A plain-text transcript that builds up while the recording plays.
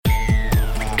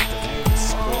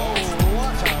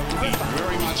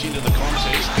much into the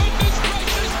contest. Goodness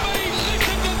gracious me,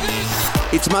 listen to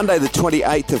this! It's Monday the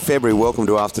 28th of February. Welcome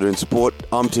to Afternoon Sport.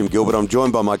 I'm Tim Gilbert. I'm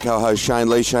joined by my co-host Shane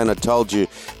Lee. Shane, I told you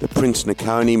that Prince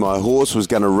Nakoni, my horse, was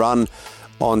going to run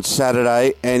on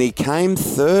Saturday, and he came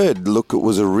third. Look, it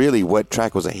was a really wet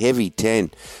track. It was a heavy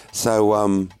 10. So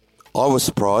I was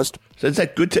surprised. So is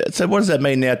that good? So what does that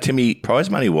mean now, Timmy,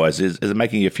 prize money-wise? Is it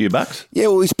making you a few bucks? Yeah,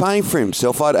 well, he's paying for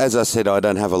himself. As I said, I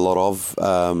don't have a lot of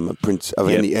Prince of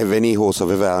any horse I've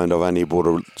ever owned. I've only bought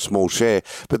a small share.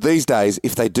 But these days,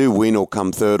 if they do win or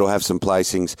come third or have some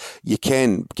placings, you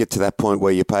can get to that point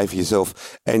where you pay for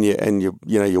yourself and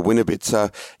you win a bit. So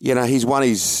he's won.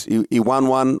 He won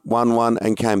one,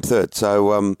 and came third.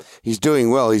 So he's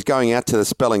doing well. He's going out to the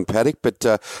Spelling Paddock, but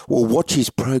we'll watch his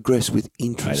progress with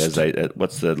interest. Mate,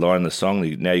 what's the line in the song?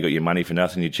 Now you got your money for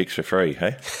nothing, your chicks for free,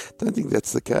 hey? Don't think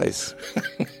that's the case.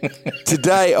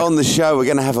 Today on the show, we're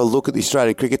going to have a look at the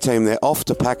Australian cricket team. They're off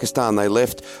to Pakistan. They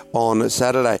left on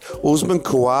Saturday. Usman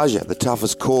Khawaja, the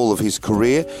toughest call of his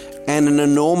career, and an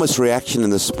enormous reaction in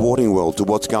the sporting world to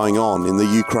what's going on in the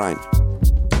Ukraine.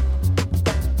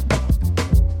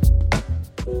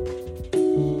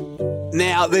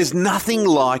 Now, there's nothing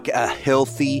like a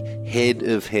healthy head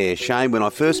of hair. Shane, when I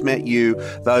first met you,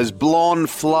 those blonde,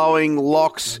 flowing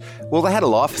locks, well, they had a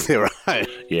life of their own.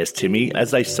 Yes, Timmy.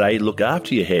 As they say, look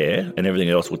after your hair and everything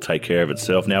else will take care of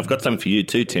itself. Now, I've got something for you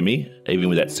too, Timmy, even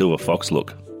with that silver fox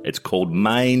look. It's called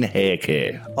Mane Hair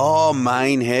Care. Oh,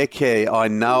 Mane Hair Care. I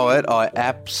know it. I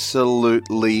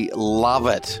absolutely love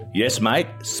it. Yes, mate.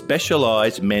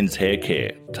 Specialised men's hair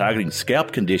care, targeting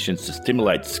scalp conditions to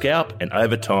stimulate scalp and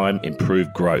over time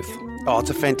improve growth. Oh,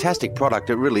 it's a fantastic product.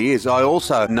 It really is. I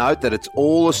also note that it's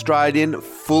all Australian,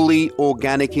 fully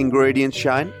organic ingredients,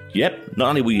 Shane. Yep. Not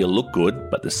only will you look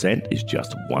good, but the scent is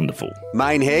just wonderful.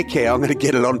 Mane Hair Care. I'm going to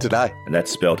get it on today. And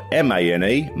that's spelled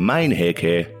M-A-N-E,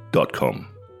 manehaircare.com.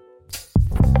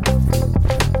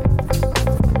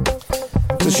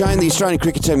 So Shane, the Australian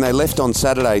cricket team, they left on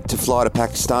Saturday to fly to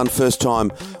Pakistan. First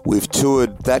time we've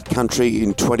toured that country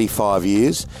in 25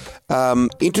 years.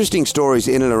 Interesting stories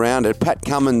in and around it. Pat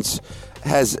Cummins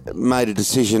has made a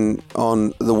decision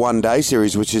on the one-day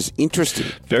series, which is interesting.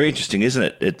 Very interesting, isn't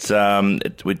it? It's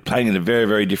we're playing in a very,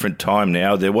 very different time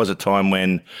now. There was a time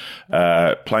when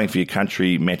playing for your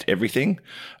country meant everything,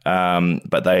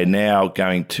 but they are now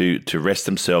going to rest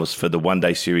themselves for the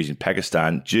one-day series in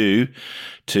Pakistan due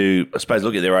to, I suppose,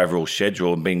 look at their overall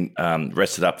schedule and being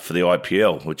rested up for the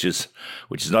IPL, which is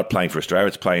not playing for Australia.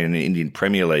 It's playing in the Indian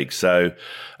Premier League. So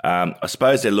I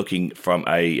suppose they're looking from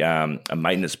a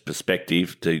maintenance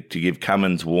perspective to give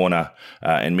Cummins, Warner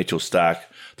and Mitchell Starc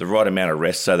the right amount of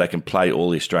rest so they can play all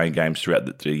the Australian games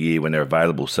throughout the year when they're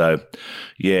available. So,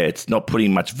 yeah, it's not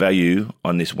putting much value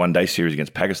on this one-day series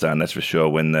against Pakistan, that's for sure,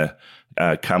 when the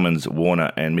Cummins,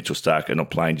 Warner and Mitchell Starc are not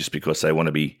playing just because they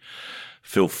want to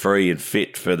feel free and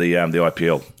fit for the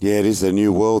IPL. Yeah, it is a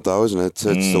new world, though, isn't it?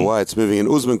 It's the way it's moving. And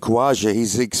Usman Khawaja,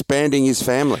 he's expanding his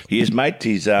family. He is, mate.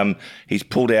 He's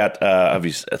pulled out of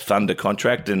his Thunder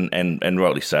contract, and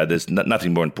rightly so. There's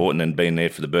nothing more important than being there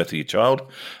for the birth of your child.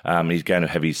 He's going to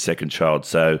have his second child.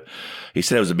 So he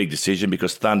said it was a big decision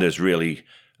because Thunder's really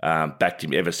backed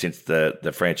him ever since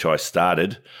the franchise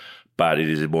started. But it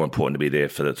is more important to be there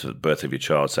for the birth of your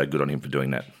child. So good on him for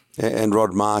doing that. And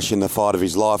Rod Marsh in the fight of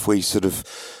his life, we sort of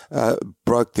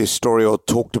broke this story or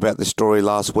talked about this story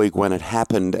last week when it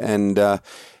happened, and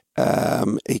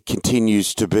he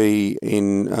continues to be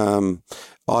in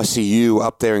ICU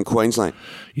up there in Queensland.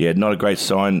 Yeah, not a great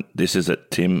sign. This is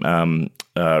it, Tim.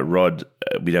 Rod,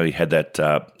 we know he had had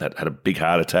a big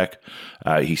heart attack.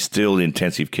 He's still in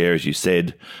intensive care, as you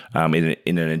said, in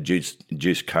an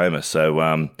induced coma.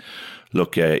 So.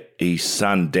 Look, his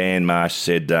son Dan Marsh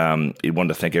said he wanted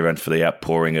to thank everyone for the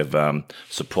outpouring of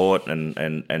support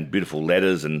and beautiful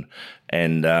letters and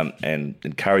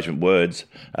encouragement words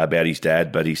about his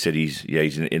dad. But he said he's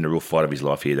in a real fight of his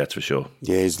life here, that's for sure.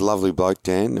 Yeah, he's a lovely bloke,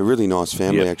 Dan. A really nice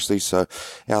family, actually. So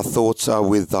our thoughts are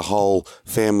with the whole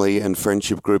family and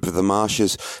friendship group of the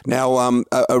Marshes. Now,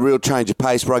 a real change of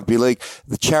pace, rugby league.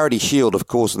 The Charity Shield, of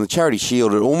course, and the Charity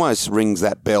Shield, it almost rings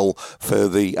that bell for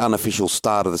the unofficial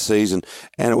start of the season.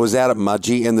 And it was out at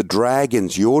Mudgee, and the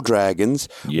Dragons, your Dragons,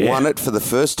 won it for the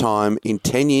first time in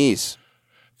 10 years.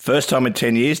 First time in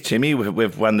 10 years, Timmy,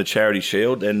 we've won the Charity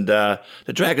Shield, and the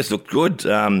Dragons looked good.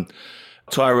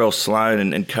 Tyrell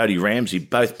Sloan and Cody Ramsey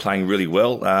both playing really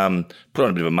well. Put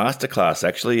on a bit of a masterclass,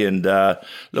 actually. And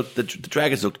look, the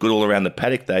Dragons looked good all around the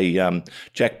paddock. They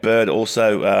Jack Bird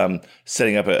also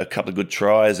setting up a couple of good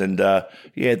tries, and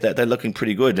they're looking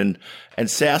pretty good. And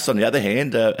South, on the other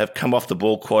hand, have come off the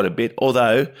ball quite a bit.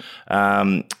 Although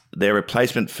their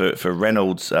replacement for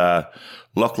Reynolds,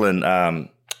 Lachlan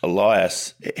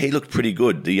Elias, he looked pretty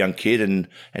good, the young kid, and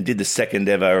did the second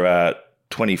ever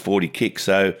 20-40 kick.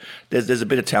 So there's a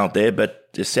bit of talent there, but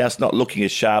the South's not looking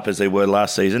as sharp as they were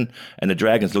last season, and the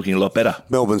Dragons looking a lot better.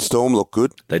 Melbourne Storm look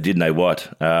good. They did, know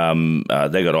what.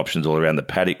 They got options all around the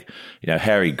paddock.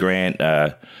 Harry Grant,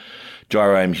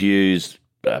 Jerome Hughes,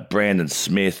 Brandon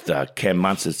Smith, Cam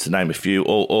Munster, to name a few,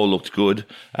 all looked good.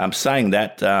 Saying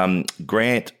that,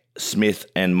 Grant, Smith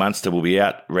and Munster will be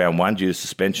out round 1 due to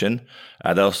suspension.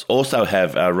 They'll also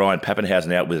have Ryan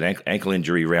Pappenhausen out with an ankle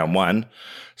injury round 1.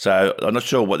 So I'm not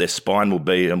sure what their spine will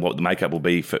be and what the makeup will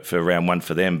be for round 1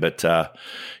 for them. But, the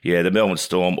Melbourne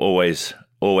Storm always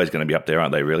going to be up there,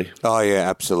 aren't they, really? Oh, yeah,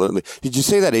 absolutely. Did you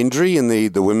see that injury in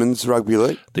the women's rugby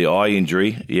league? The eye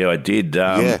injury? Yeah, I did.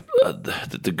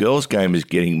 The girls' game is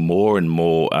getting more and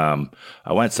more, I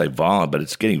won't say violent, but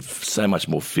it's getting so much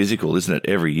more physical, isn't it,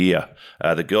 every year?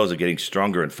 The girls are getting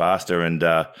stronger and faster, and,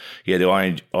 the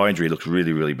eye injury looks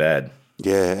really, really bad.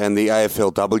 Yeah, and the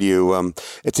AFLW,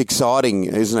 it's exciting,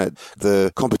 isn't it?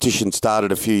 The competition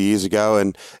started a few years ago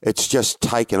and it's just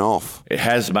taken off. It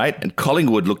has, mate. And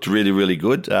Collingwood looked really, really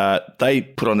good. They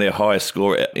put on their highest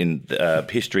score in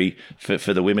history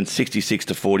for the women,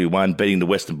 66-41, beating the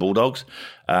Western Bulldogs.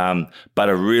 But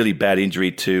a really bad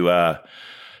injury to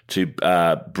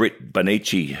Britt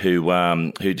Bonici,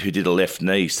 who did a left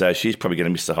knee. So she's probably going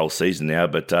to miss the whole season now.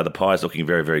 But the Pies looking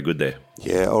very, very good there.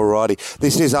 Yeah, alrighty.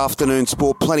 This is Afternoon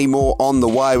Sport. Plenty more on the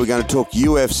way. We're going to talk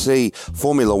UFC,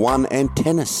 Formula One and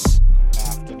tennis.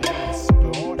 Afternoon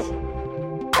Sport.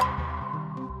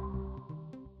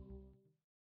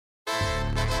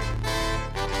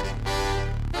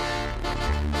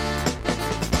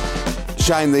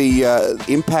 Shane, the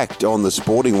impact on the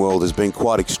sporting world has been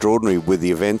quite extraordinary with the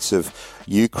events of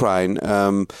Ukraine,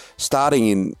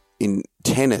 starting in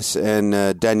tennis and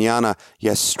Danyana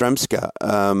Yastremska.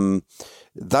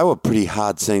 They were pretty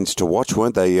hard scenes to watch,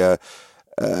 weren't they?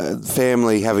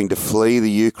 Family having to flee the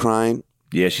Ukraine.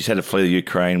 Yeah, she's had to flee the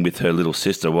Ukraine with her little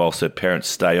sister whilst her parents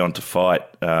stay on to fight.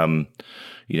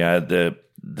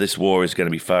 This war is going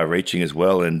to be far-reaching as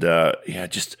well, and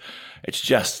it's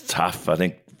just tough. I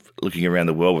think looking around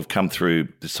the world, we've come through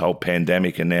this whole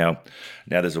pandemic, and now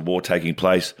there's a war taking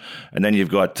place, and then you've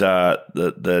got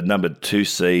the number 2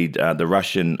 seed, the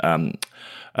Russian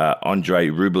Andrei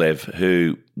Rublev,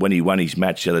 who, when he won his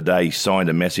match the other day, he signed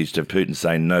a message to Putin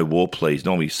saying "No war, please."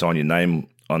 Normally, you sign your name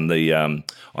on the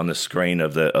screen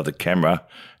of the camera,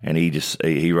 and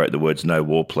he wrote the words "No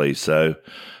war, please." So,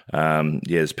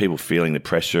 there's people feeling the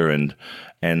pressure and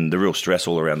the real stress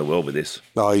all around the world with this.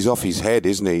 Oh, he's off his head,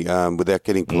 isn't he, without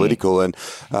getting political. And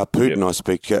Putin, yep. I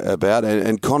speak about,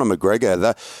 and Conor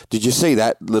McGregor. Did you see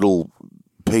that little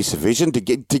piece of vision to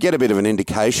get a bit of an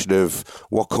indication of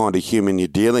what kind of human you're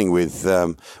dealing with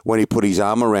when he put his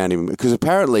arm around him? Because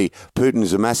apparently Putin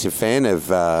is a massive fan of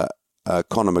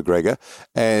Conor McGregor,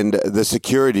 and the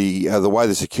security, the way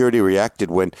the security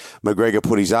reacted when McGregor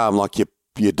put his arm, like you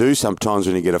do sometimes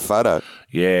when you get a photo.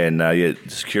 Yeah, and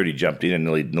security jumped in and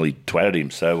nearly twatted him.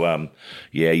 So,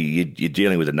 you're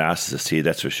dealing with a narcissist here,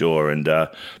 that's for sure. And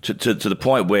to the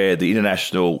point where the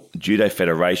International Judo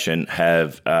Federation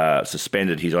have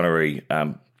suspended his honorary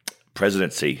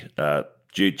presidency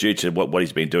due to what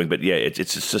he's been doing. But yeah, it's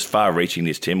just far-reaching,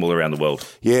 this, Tim, all around the world.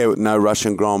 Yeah, no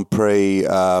Russian Grand Prix.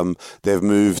 They've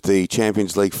moved the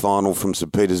Champions League final from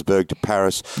St. Petersburg to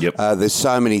Paris. Yep. There's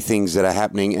so many things that are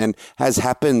happening, and as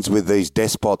happens with these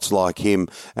despots like him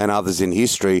and others in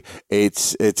history,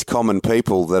 it's common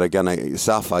people that are going to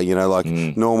suffer,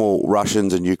 normal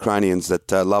Russians and Ukrainians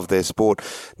that love their sport.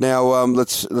 Now,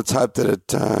 let's hope that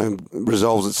it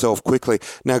resolves itself quickly.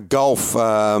 Now, golf,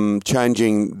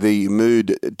 changing the mood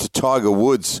to Tiger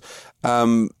Woods.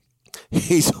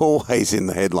 He's always in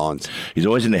the headlines. He's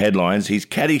always in the headlines. His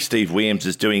caddy, Steve Williams,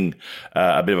 is doing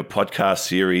a bit of a podcast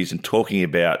series and talking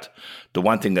about the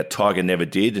one thing that Tiger never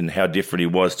did and how different he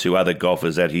was to other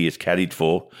golfers that he has caddied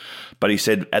for. But he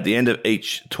said at the end of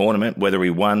each tournament, whether he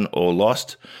won or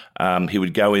lost, he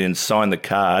would go in and sign the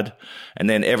card, and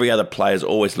then every other player's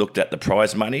always looked at the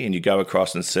prize money, and you go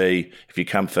across and see if you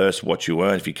come first, what you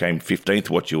earned, if you came 15th,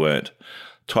 what you earned.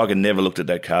 Tiger never looked at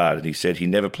that card, and he said he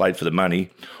never played for the money,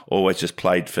 always just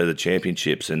played for the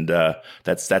championships, and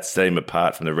that set him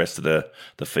apart from the rest of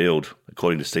the field,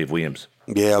 according to Steve Williams.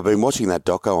 Yeah, I've been watching that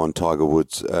doco on Tiger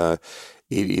Woods. It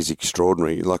is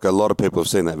extraordinary. Like, a lot of people have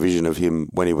seen that vision of him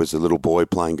when he was a little boy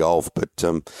playing golf, but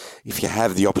if you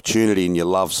have the opportunity and you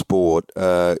love sport,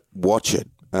 watch it,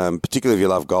 particularly if you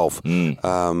love golf.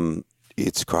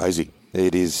 It's crazy.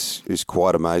 It is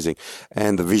quite amazing,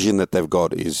 and the vision that they've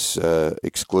got is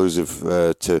exclusive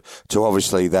to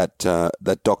obviously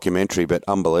that documentary, but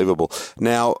unbelievable.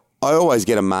 Now, I always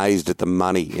get amazed at the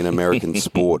money in American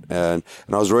sport, and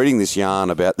I was reading this yarn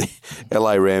about the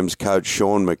LA Rams coach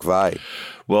Sean McVay.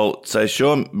 Well, so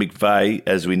Sean McVay,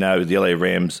 as we know, the LA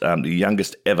Rams, the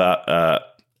youngest ever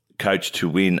coach to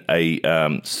win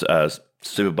a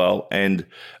Super Bowl, and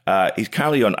he's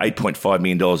currently on $8.5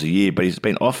 million a year, but he's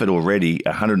been offered already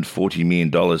 $140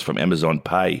 million from Amazon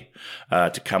Pay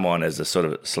to come on as a sort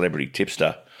of celebrity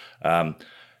tipster.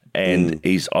 And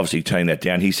he's obviously turning that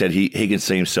down. He said he can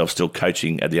see himself still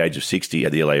coaching at the age of 60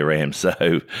 at the LA Rams.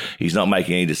 So he's not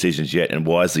making any decisions yet, and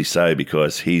wisely so,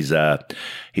 because his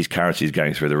currency is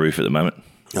going through the roof at the moment.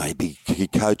 Oh, he'd be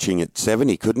coaching at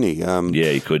 70, couldn't he?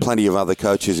 Yeah, he could. Plenty of other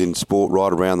coaches in sport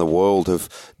right around the world have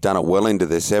done it well into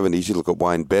their 70s. You look at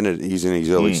Wayne Bennett, he's in his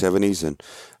early 70s, and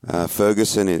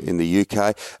Ferguson in the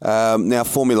UK. Now,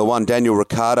 Formula One, Daniel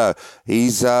Ricciardo,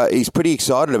 he's pretty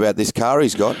excited about this car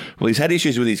he's got. Well, he's had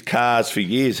issues with his cars for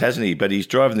years, hasn't he? But he's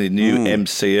driving the new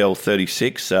MCL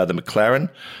 36, the McLaren,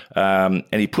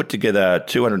 and he put together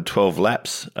 212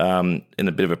 laps in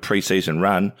a bit of a pre-season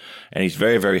run, and he's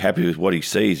very, very happy with what he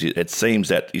sees. It seems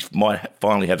that he might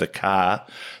finally have a car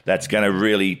that's going to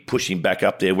really push him back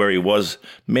up there where he was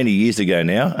many years ago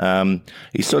now.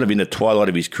 He's sort of in the twilight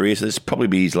of his career, so this will probably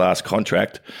be his last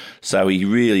contract. So he's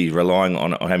really relying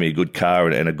on having a good car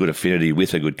and a good affinity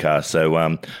with a good car.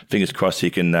 So fingers crossed he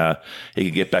can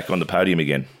get back on the podium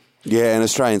again. Yeah, and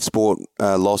Australian sport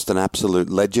lost an absolute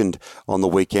legend on the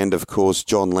weekend. Of course,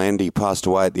 John Landy passed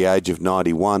away at the age of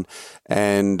 91.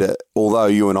 And although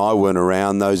you and I weren't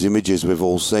around, those images, we've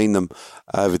all seen them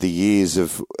over the years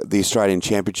of the Australian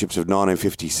Championships of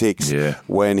 1956,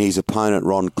 when his opponent,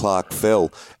 Ron Clark,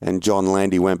 fell and John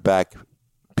Landy went back,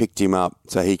 picked him up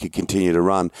so he could continue to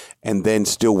run, and then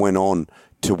still went on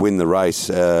to win the race.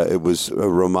 It was a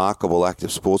remarkable act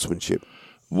of sportsmanship.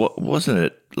 What wasn't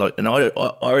it like? And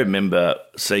I remember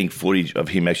seeing footage of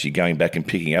him actually going back and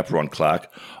picking up Ron Clark.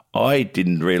 I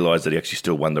didn't realise that he actually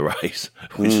still won the race,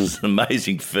 which is an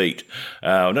amazing feat.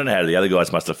 I don't know how the other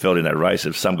guys must have felt in that race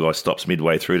if some guy stops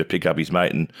midway through to pick up his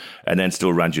mate and then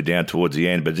still runs you down towards the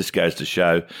end. But it just goes to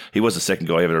show he was the second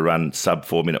guy ever to run sub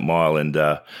 4 minute mile, and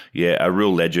a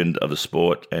real legend of the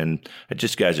sport. And it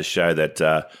just goes to show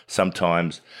that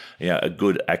sometimes a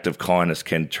good act of kindness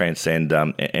can transcend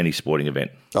any sporting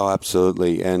event. Oh,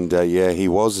 absolutely. And, he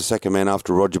was the second man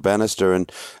after Roger Bannister.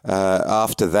 And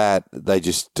after that, they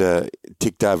just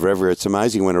ticked over everywhere. It's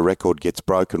amazing when a record gets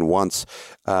broken once.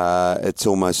 It's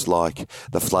almost like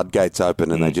the floodgates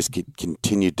open and they just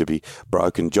continued to be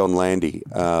broken. John Landy,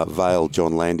 Vale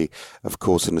John Landy, of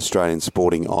course, an Australian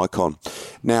sporting icon.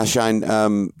 Now, Shane,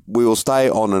 we will stay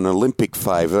on an Olympic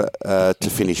flavour to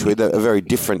finish with, a very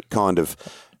different kind of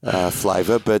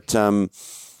flavour, but...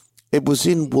 it was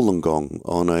in Wollongong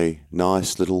on a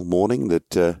nice little morning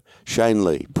that Shane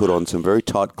Lee put on some very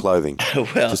tight clothing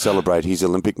to celebrate his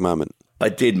Olympic moment. I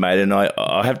did, mate, and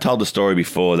I have told the story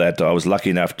before that I was lucky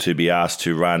enough to be asked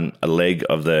to run a leg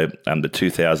of the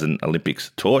 2000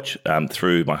 Olympics torch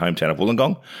through my hometown of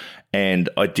Wollongong, and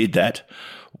I did that.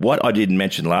 What I didn't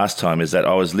mention last time is that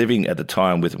I was living at the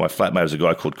time with my flatmate, was a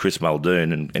guy called Chris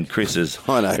Muldoon, and Chris is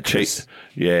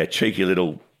cheeky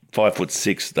little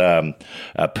 5'6"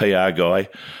 PR guy.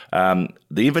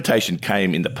 The invitation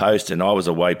came in the post, and I was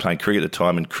away playing cricket at the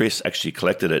time, and Chris actually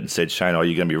collected it and said, Shane, are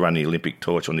you going to be running the Olympic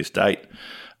torch on this date?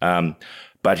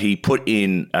 But he put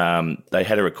in, they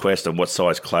had a request on what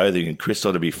size clothing, and Chris thought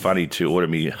it'd be funny to order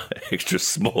me extra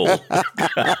small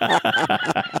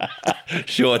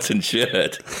shorts and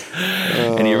shirt.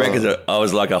 And he reckons that I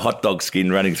was like a hot dog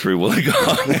skin running through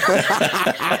Wollongong.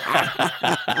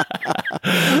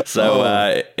 So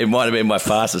it might have been my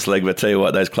fastest leg, but I tell you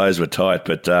what, those clothes were tight.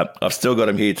 But I've still got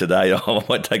them here today. I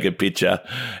might take a picture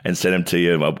and send them to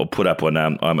you. I'll put up on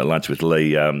I'm at Lunch with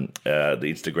Lee, the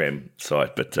Instagram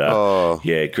site. But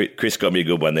yeah, Chris got me a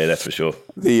good one there, that's for sure.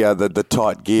 The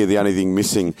tight gear, the only thing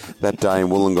missing that day in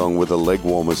Wollongong were the leg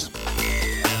warmers.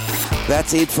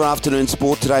 That's it for Afternoon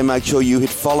Sport today. Make sure you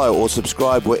hit follow or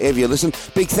subscribe wherever you listen.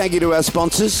 Big thank you to our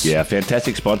sponsors. Yeah,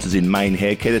 fantastic sponsors in Mane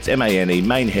Haircare. That's MANE,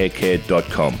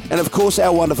 manehaircare.com. And of course,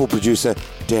 our wonderful producer,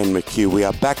 Dan McHugh. We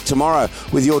are back tomorrow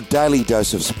with your daily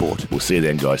dose of sport. We'll see you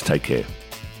then, guys. Take care.